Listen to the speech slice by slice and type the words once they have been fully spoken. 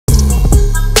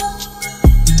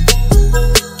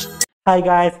Hi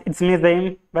guys, it's me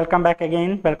Zaim. Welcome back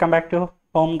again. Welcome back to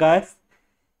home guys.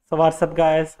 So what's up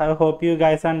guys? I hope you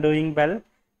guys are doing well.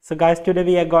 So guys, today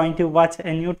we are going to watch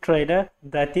a new trailer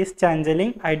that is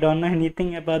Changeling. I don't know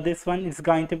anything about this one. It's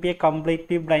going to be a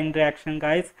completely blind reaction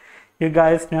guys. You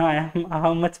guys know I am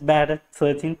how much bad at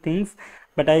searching things,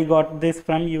 but I got this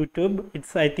from YouTube.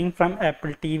 It's I think from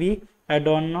Apple TV. I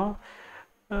don't know.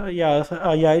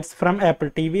 Yeah, it's from Apple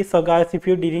TV. So guys, if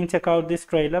you didn't check out this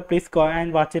trailer, please go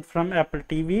and watch it from Apple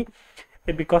TV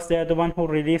because they are the one who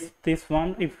released this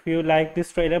one. If you like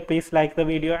this trailer, please like the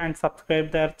video and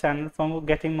subscribe their channel for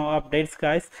getting more updates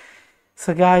guys.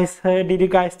 So guys, did you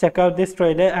guys check out this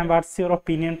trailer and what's your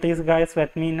opinion? Please guys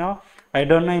let me know. I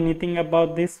don't know anything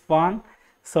about this one,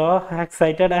 so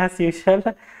excited as usual.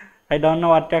 I don't know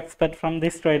what to expect from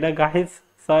this trailer guys.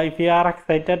 So if you are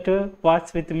excited to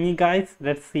watch with me guys,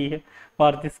 let's see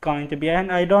what this is going to be.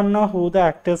 And I don't know who the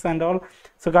actors and all.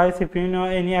 So guys, if you know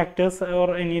any actors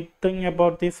or anything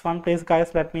about this one, please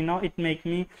guys let me know. It make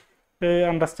me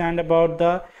understand about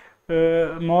the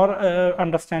more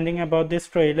understanding about these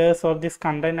trailers or this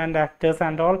content and actors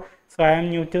and all. So I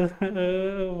am new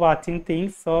to watching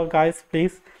things. So guys,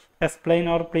 please explain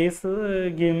or please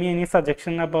give me any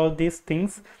suggestion about these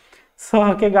things. So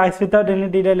okay guys, without any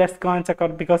delay, let's go and check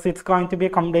out because it's going to be a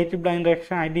completely blind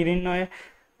reaction. I didn't know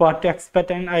what to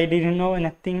expect and I didn't know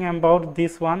anything about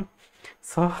this one.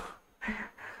 So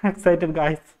excited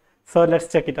guys. So let's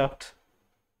check it out.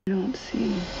 You don't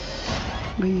see,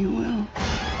 but you will.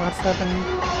 What's happening?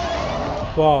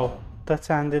 Wow, the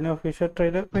Changeling official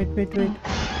trailer. Wait. You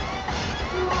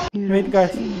Wait don't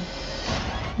guys. see,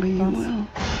 but you will.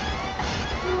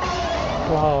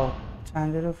 Wow,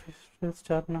 Changeling official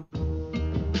start now.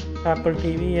 Apple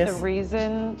TV, yes. The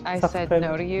reason I said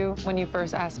no to you when you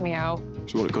first asked me out.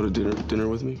 Do you want to go to dinner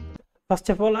with me? First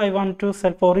of all, I want to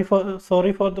say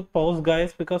sorry for the pause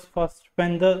guys, because first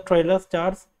when the trailer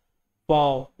starts,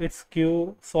 wow, it's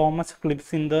give so much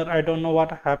clips in there. I don't know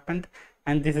what happened,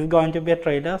 and this is going to be a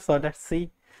trailer, so let's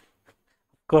see.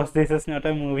 Of course, this is not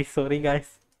a movie. Sorry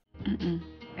guys.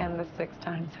 And the 6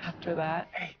 times after that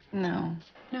No.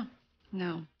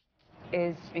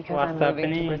 is because What's I'm moving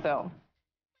happening? to Brazil.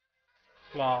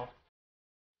 Wow.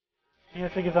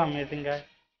 Music is amazing guys.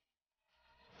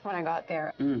 When I got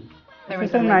there, there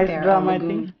It's was a a nice lake there, a drama, I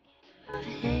lagoon.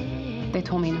 think. They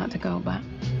told me not to go, but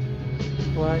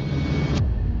Why?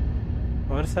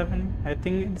 What's happening? I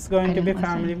think it's going I to be a didn't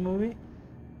family listen. movie.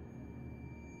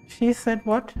 She said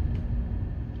what?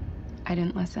 I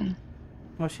didn't listen.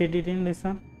 Oh, she didn't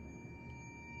listen.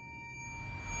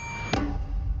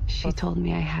 She told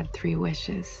me I had 3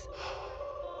 wishes.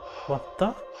 What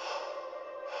the?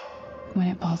 When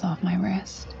it falls off my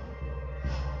wrist,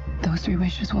 those 3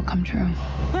 wishes will come true.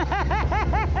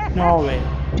 No way.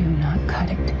 Do not cut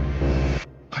it.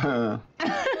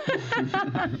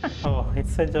 Oh,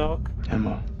 it's a joke.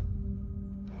 Emma,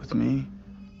 with me,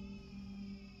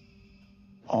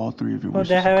 all 3 of your Oh, wishes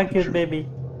they have a will come cute true. baby.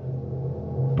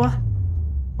 What?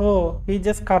 Oh, he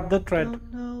just cut the thread.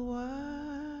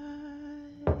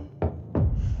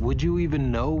 Would you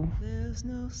even know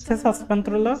It's a suspense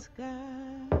thriller.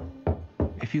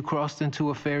 if you crossed into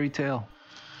a fairy tale?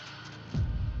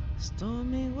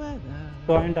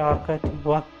 Going dark, I think.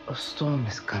 What? A storm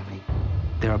is coming.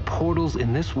 There are portals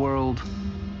in this world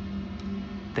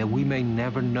that we may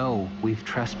never know we've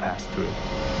trespassed through.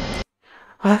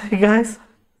 Alright, guys.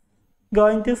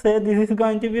 Going to say this is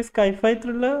going to be a sci-fi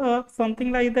thriller or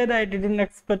something like that. I didn't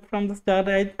expect from the start.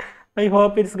 I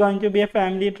hope it's going to be a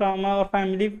family drama or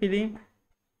family film.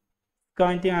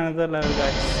 Going to another level,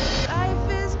 guys.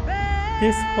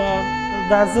 This part,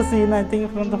 that's the scene I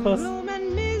think from the first.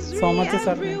 So much is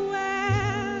happening.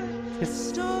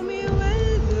 Just,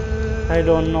 I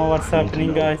don't know what's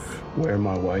happening, guys. Where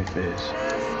my wife is.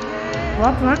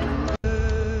 What?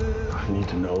 I need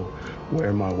to know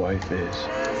where my wife is.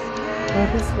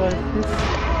 What is wife?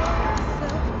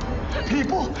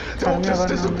 People don't just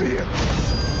disappear.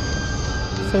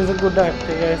 So he's a good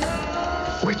actor, guys.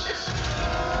 Witches.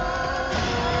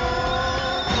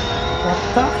 What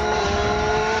the?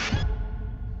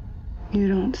 You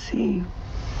don't see,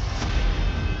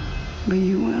 but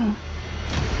you will.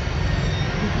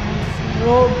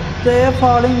 Oh, they're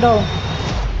falling down.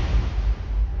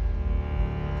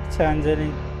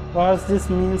 Changeling. What this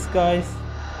means, guys?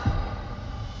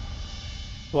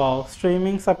 Wow,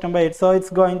 streaming September 8th. So it's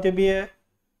going to be a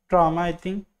drama, I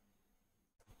think.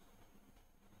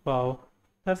 Wow,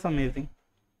 that's amazing.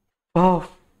 Wow,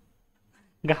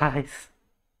 guys.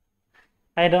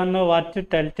 I don't know what to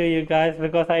tell to you guys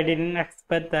because I didn't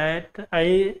expect that.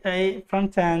 I from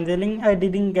Changeling I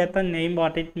didn't get the name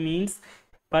what it means.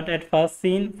 But at first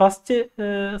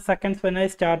seconds when I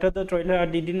started the trailer, I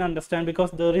didn't understand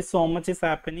because there is so much is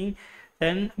happening.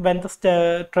 Then when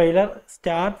the trailer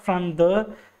start from there,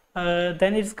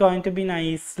 then it's going to be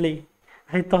nicely.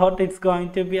 I thought it's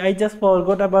going to be. I just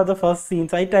forgot about the first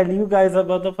scenes. I tell you guys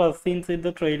about the first scenes in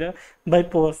the trailer by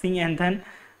pausing, and then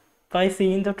by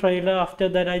seeing the trailer after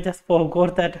that, I just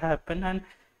forgot that happened. And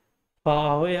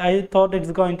wow, I thought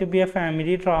it's going to be a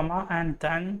family drama, and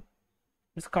then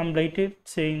it's completely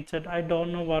changed. I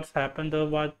don't know what's happened.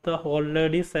 What the old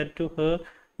lady said to her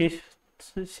is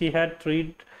she had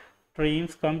 3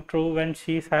 dreams come true when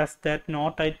she has that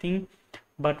note, I think.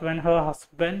 But when her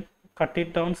husband cut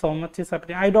it down, so much is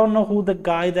happening. I don't know who the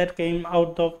guy that came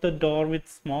out of the door with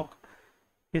smoke.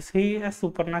 Is he a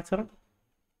supernatural?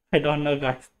 I don't know,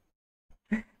 guys.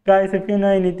 Guys, if you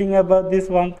know anything about this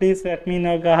one, please let me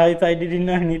know, guys. I didn't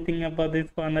know anything about this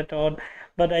one at all.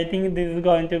 But I think this is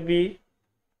going to be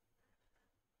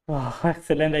wow,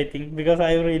 excellent, I think, because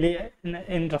I really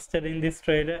interested in this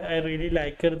trailer. I really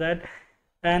like that.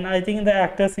 And I think the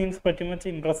actor seems pretty much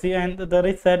impressive, and there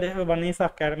is said one is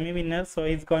Academy winner, so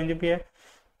he's going to be a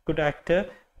good actor.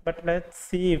 But let's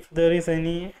see if there is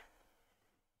anything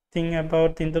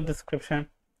about in the description.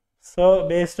 So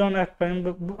based on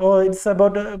acclaimed, oh, it's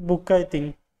about a book, I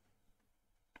think.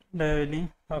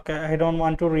 Really? Okay, I don't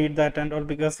want to read that and all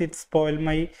because it spoiled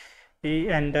my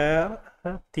entire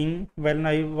thing when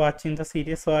I watching the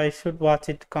series, so I should watch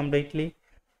it completely.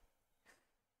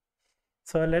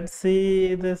 So let's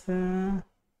see this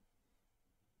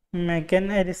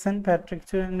Megan, Ellison, Patrick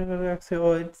Chu and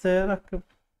oh, it's a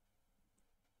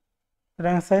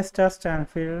Alongside star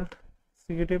Stanfield,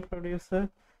 executive producer.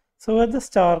 So where's the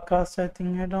star cast? I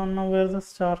think I don't know where the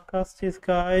star cast is,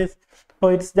 guys. Oh,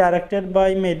 it's directed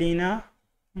by Melina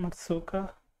Matsoukas.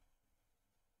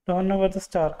 Don't know where the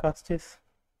star cast is.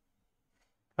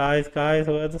 Guys,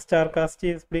 where the star cast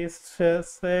is, please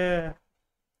say.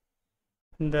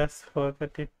 Just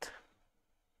forget it.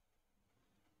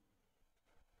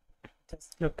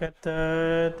 Just look at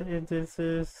that. This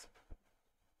is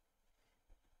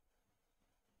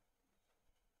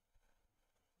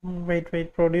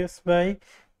wait, produced by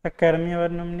Academy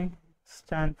Award nominee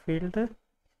Stanfield.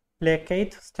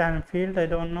 LaKeith Stanfield, I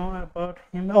don't know about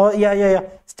him. Oh, yeah.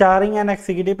 Starring and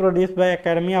executive produced by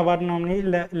Academy Award nominee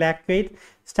LaKeith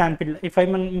Stanfield. If I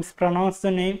mispronounce the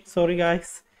name, sorry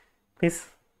guys, please.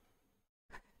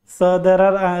 So there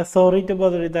are sorry to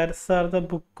bother you. That's the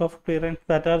Book of Clarence.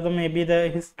 That are maybe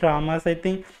his dramas. I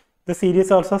think the series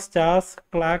also stars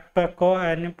Clark Backo,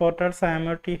 Adina Porter,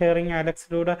 Samuel T. Herring, Alexis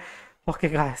Louder. Okay,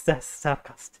 guys, that's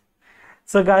Starcast.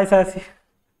 So, guys,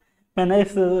 when I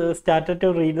started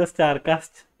to read the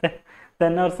Starcast,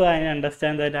 then also I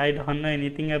understand that I don't know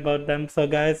anything about them. So,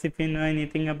 guys, if you know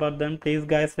anything about them, please,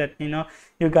 guys, let me know.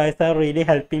 You guys are really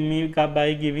helping me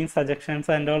by giving suggestions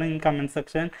and all in comment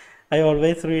section. I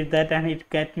always read that and it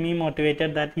gets me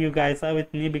motivated that you guys are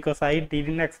with me, because I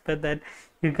didn't expect that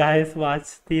you guys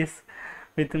watch this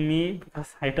with me,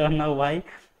 because I don't know why,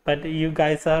 but you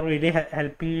guys are really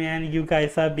helping me and you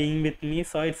guys are being with me,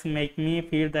 so it's make me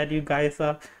feel that you guys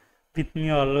are with me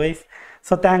always.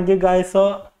 So thank you guys.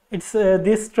 So it's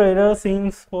this trailer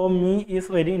seems for me is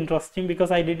very interesting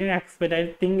because I didn't expect.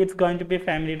 I think it's going to be a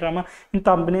family drama. In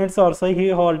thumbnails also he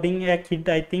holding a kid,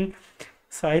 I think.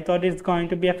 So I thought it's going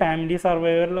to be a family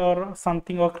survival or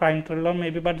something, or crime thriller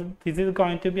maybe, but this is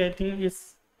going to be, I think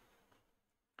it's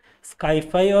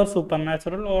sci-fi or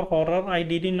supernatural or horror. I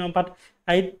didn't know, but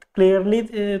I clearly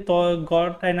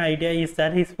got an idea is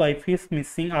that his wife is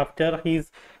missing after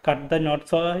he's cut the knot,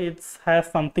 so it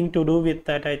has something to do with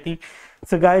that, I think.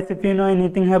 So guys, if you know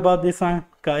anything about this one,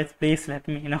 guys, please let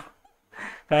me know.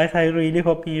 Guys, I really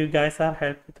hope you guys are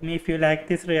helping with me. If you like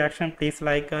this reaction, please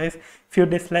like, guys. If you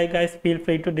dislike, guys, feel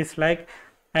free to dislike.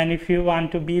 And if you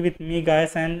want to be with me,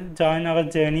 guys, and join our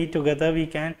journey together, we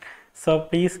can. So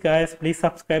please, guys, please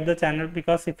subscribe the channel,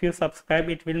 because if you subscribe,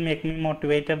 it will make me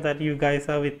motivated that you guys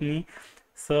are with me.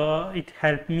 So it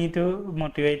helped me to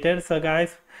motivated. So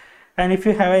guys, and if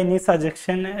you have any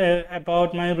suggestion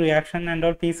about my reaction and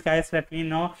all, please guys let me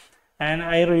know. And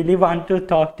I really want to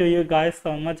talk to you guys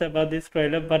so much about this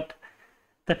trailer, but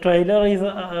the trailer is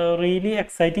really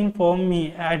exciting for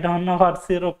me. I don't know what's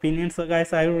your opinion. So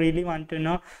guys, I really want to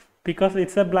know, because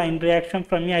it's a blind reaction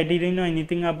from me. I didn't know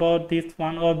anything about this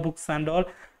one or books and all,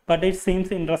 but it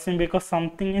seems interesting because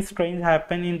something is strange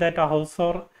happened in that house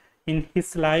or in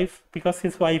his life, because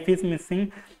his wife is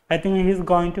missing. I think he's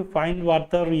going to find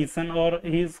what the reason, or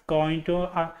he's going to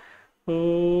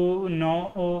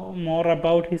know more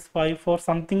about his wife or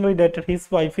something related. His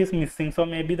wife is missing, so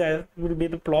maybe that will be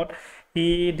the plot.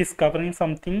 He discovering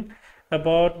something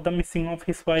about the missing of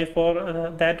his wife,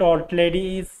 or that old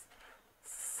lady is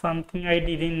something I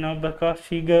didn't know because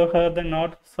she gave her the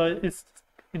nod. So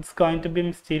it's going to be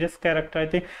mysterious character, I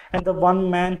think. And the one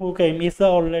man who came is the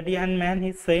old lady, and man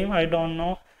he's same, I don't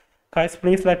know. Guys,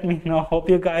 please let me know. Hope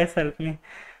you guys help me.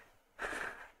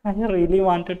 I really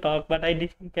want to talk, but I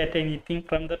didn't get anything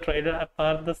from the trailer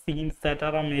apart the scenes that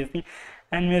are amazing,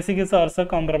 and music is also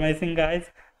compromising, guys.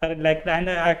 I like that, and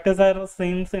the actors are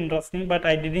seems interesting, but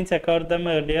I didn't check out them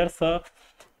earlier, so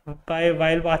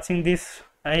while watching this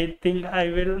I think I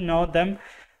will know them.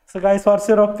 So guys, what's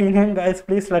your opinion, guys?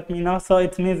 Please let me know. So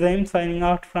it's me, Zaim, signing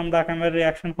out from Black and White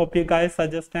Reaction. Hope you guys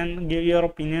suggest and give your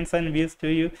opinions and views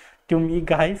to me,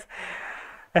 guys.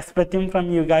 Expecting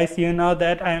from you guys, you know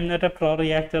that I am not a pro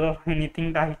reactor or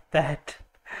anything like that,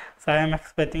 so I am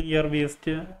expecting your views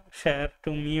to share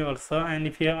to me also. And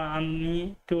if you want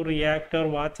me to react or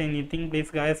watch anything,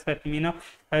 please guys let me know.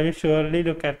 I will surely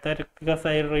look at that because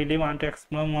I really want to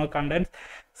explore more content.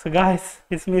 So guys,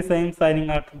 it's me Zaim signing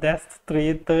out. That's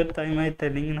third time I'm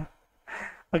telling you now.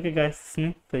 Okay guys, it's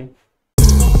me Zaim.